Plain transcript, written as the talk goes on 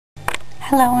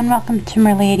Hello and welcome to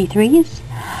Merly83's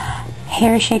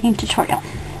hair shading tutorial.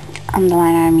 The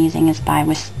liner I'm using is by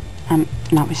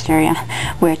not Wisteria,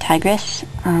 Wear Tigress.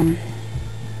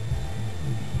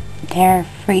 They're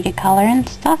free to color and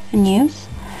stuff and use,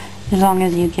 as long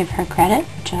as you give her credit,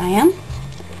 which I am.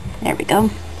 There we go.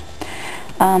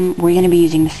 We're going to be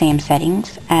using the same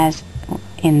settings as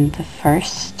in the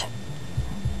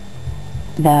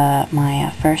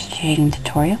my first shading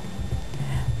tutorial.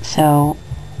 So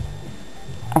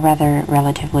a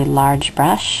relatively large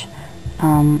brush,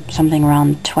 something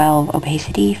around 12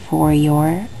 opacity for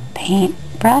your paint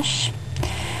brush,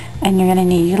 and you're going to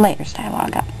need your layers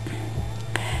dialog up.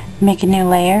 Make a new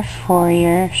layer for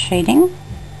your shading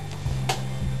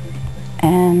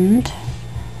and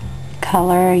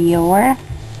color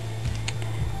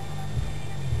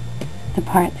the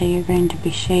part that you're going to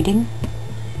be shading.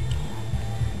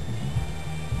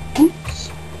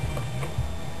 Oops.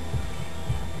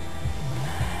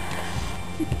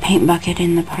 Paint bucket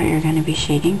in the part you're going to be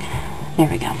shading. There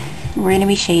we go. We're going to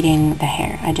be shading the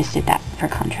hair. I just did that for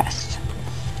contrast.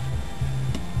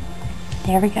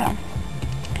 There we go.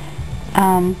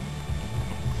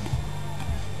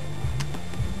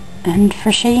 And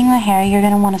for shading the hair, you're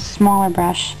going to want a smaller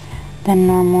brush than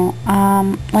normal.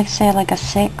 Like say like a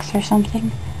 6 or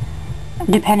something,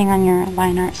 depending on your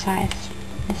line art size.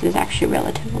 This is actually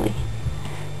relatively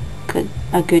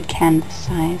a good canvas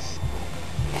size.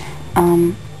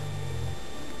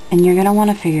 And you're going to want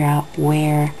to figure out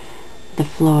where the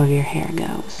flow of your hair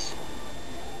goes.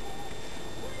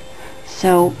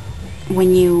 So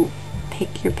when you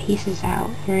pick your pieces out,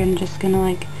 you're just going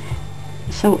to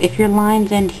so if your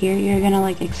lines end here, you're going to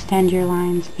extend your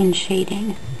lines in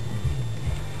shading.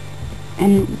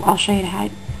 And I'll show you how,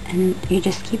 and you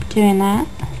just keep doing that.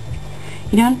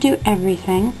 You don't do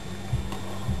everything.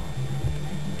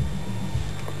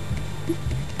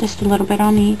 Just a little bit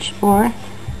on each, or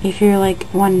if you're a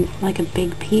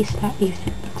big piece that you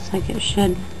think looks like it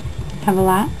should have a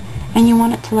lot, and you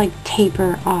want it to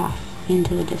taper off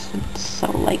into the distance. So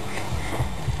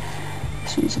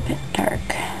this one's a bit dark.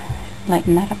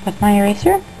 Lighten that up with my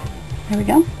eraser. There we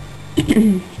go.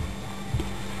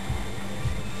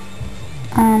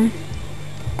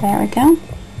 There we go.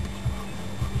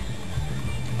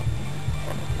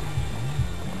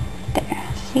 There,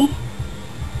 see?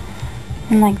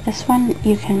 And this one,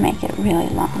 you can make it really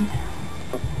long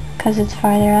because it's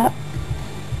farther up.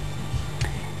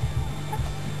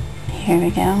 Here we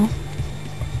go.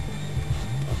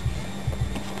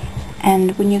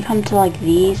 And when you come to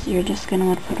these, you're just going to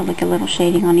want to put a little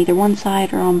shading on either one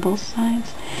side or on both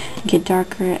sides. Get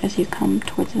darker as you come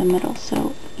towards the middle.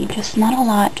 So you just, not a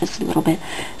lot, just a little bit,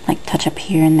 touch up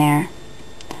here and there.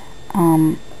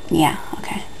 Yeah,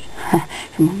 okay.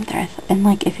 For a moment there, and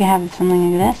if you have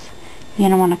something like this, you're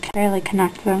going to want to barely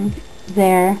connect them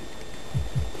there.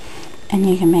 And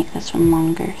you can make this one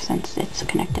longer since it's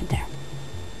connected there.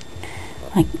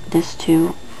 This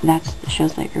too, that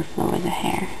shows your flow of the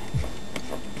hair.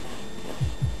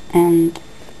 And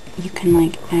you can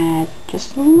add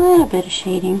just a little bit of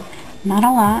shading, not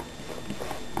a lot,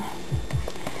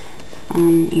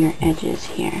 on your edges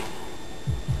here.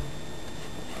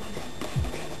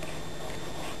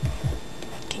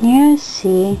 Can you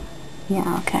see?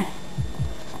 Yeah, okay.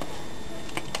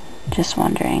 Just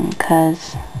wondering,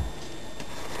 because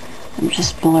I'm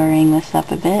just blurring this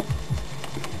up a bit.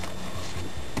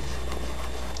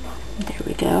 There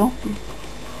we go.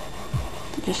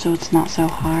 Just so it's not so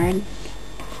hard.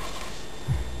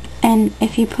 And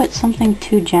if you put something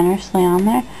too generously on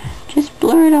there, just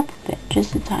blur it up a bit,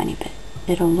 just a tiny bit.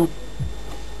 It'll look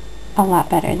a lot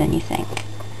better than you think.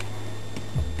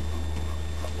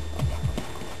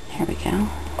 There we go.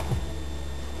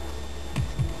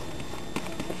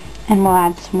 And we'll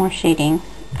add some more shading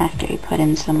after you put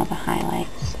in some of the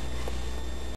highlights.